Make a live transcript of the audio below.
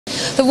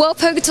The World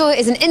Poker Tour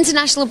is an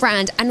international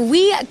brand and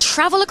we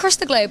travel across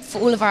the globe for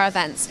all of our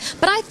events.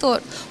 But I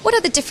thought, what are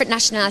the different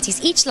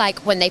nationalities each like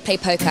when they play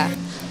poker?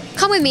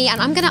 Come with me and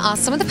I'm going to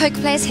ask some of the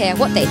poker players here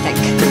what they think.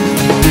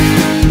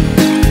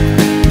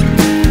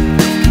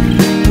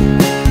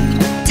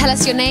 Tell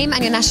us your name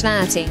and your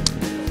nationality.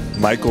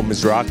 Michael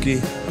Mizrachi,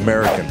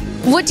 American.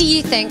 What do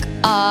you think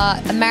are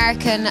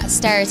American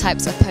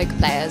stereotypes of poker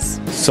players?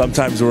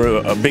 Sometimes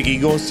we're big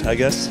egos, I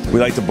guess. We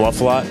like to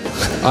bluff a lot.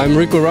 I'm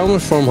Rico Raumer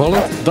from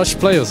Holland. Dutch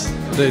players,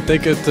 they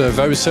take it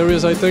very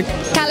serious, I think.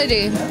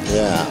 Kalidou,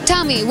 Yeah.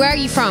 tell me, where are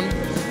you from?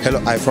 Hello,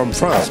 I'm from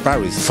France,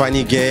 Paris.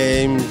 Funny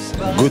games,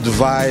 good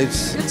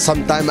vibes,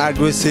 sometimes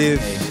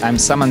aggressive. I'm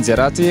Saman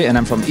Zerati and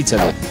I'm from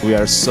Italy. We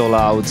are so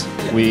loud,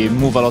 we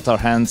move a lot our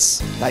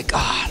hands, like,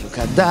 look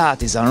at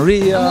that, it's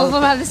unreal. And what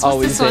about this?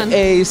 What's this one? The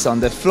ace on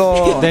the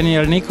floor.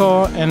 Daniel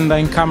Nico, and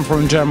I come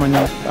from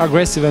Germany.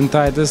 Aggressive and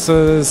tight, it's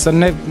a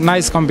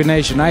nice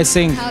combination, I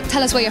think.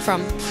 Tell us where you're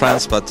from.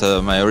 France, but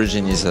my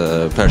origin is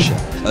Persian.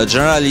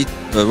 Generally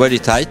very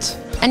tight.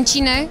 And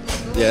Chino,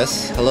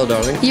 Yes. Hello,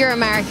 darling. you're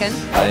American.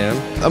 I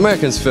am.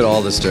 Americans fit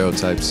all the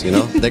stereotypes, you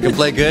know? They can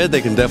play good,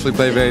 they can definitely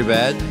play very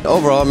bad.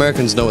 Overall,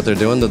 Americans know what they're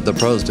doing, the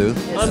pros do.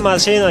 I'm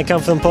Marcin, I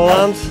come from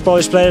Poland.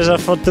 Polish players are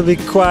thought to be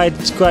quite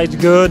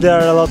good. There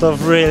are a lot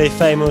of really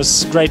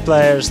famous, great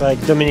players like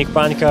Dominik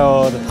Pańka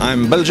or...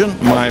 I'm Belgian.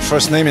 My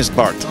first name is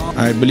Bart.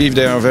 I believe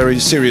they are very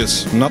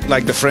serious, not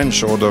like the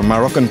French or the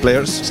Moroccan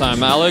players. So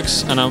I'm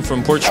Alex, and I'm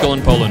from Portugal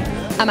and Poland.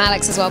 I'm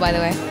Alex as well, by the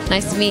way.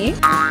 Nice to meet you.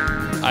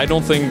 I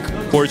don't think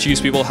Portuguese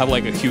people have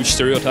like a huge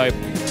stereotype,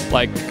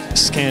 like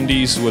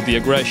Scandies with the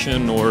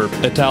aggression or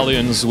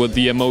Italians with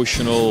the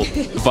emotional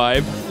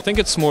vibe. I think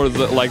it's more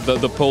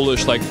the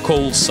Polish, like,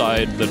 cold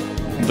side that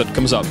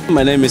comes up.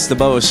 My name is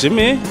Debao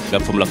Shimi.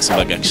 I'm from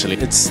Luxembourg, actually.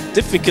 It's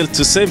difficult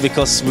to say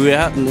because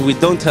we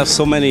don't have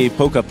so many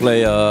poker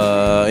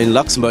players in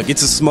Luxembourg.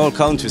 It's a small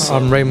country. So.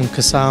 I'm Raymond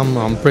Kassam,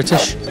 I'm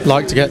British.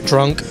 Like to get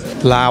drunk,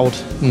 loud,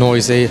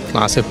 noisy.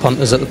 Like I said,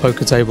 punters at the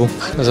poker table.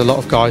 There's a lot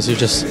of guys who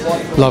just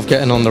love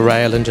getting on the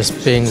rail and just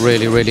being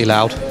really, really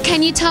loud.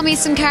 Can you tell me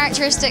some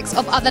characteristics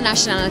of other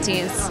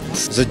nationalities?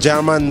 The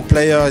German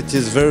player, it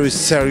is very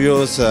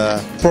serious,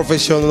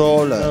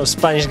 professional.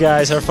 Spanish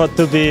guys are thought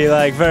to be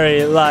like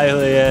very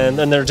lively and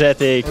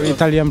energetic.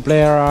 Italian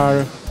players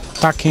are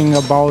talking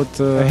about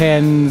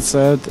hands,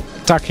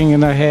 tucking in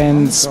the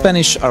hands.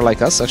 Spanish are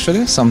like us,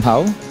 actually,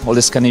 somehow. All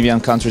the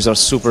Scandinavian countries are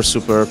super,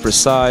 super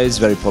precise,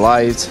 very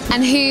polite.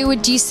 And who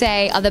would you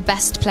say are the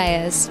best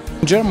players?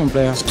 German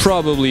players.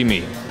 Probably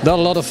me. There are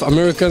a lot of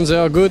Americans, they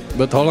are good,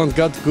 but Holland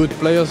got good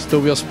players.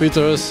 Tobias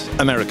Peters.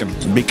 American,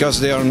 because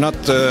they are not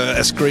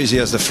as crazy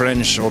as the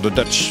French or the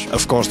Dutch.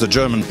 Of course, the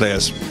German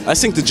players. I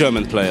think the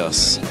German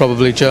players.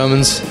 Probably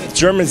Germans.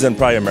 Germans and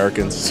probably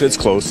Americans, so it's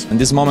close. In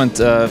this moment,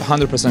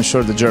 100%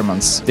 sure the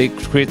Germans. They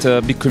create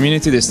a big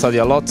community, they study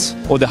a lot.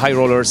 All the high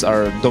rollers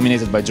are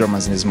dominated by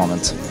Germans in this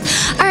moment.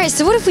 Alright,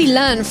 so what have we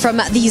learned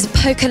from these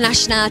poker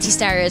nationality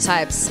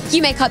stereotypes?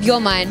 You make up your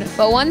mind,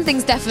 but one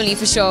thing's definitely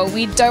for sure,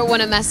 we don't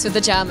want to mess with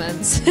the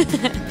Germans.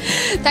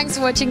 Thanks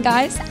for watching,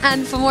 guys,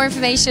 and for more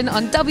information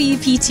on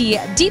WPT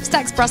Deep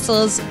Stacks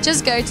Brussels,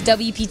 just go to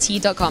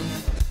WPT.com.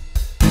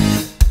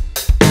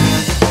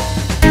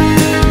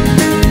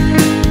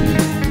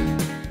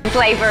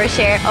 Play for a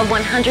share of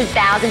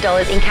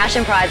 $100,000 in cash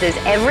and prizes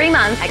every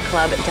month at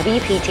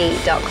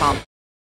ClubWPT.com.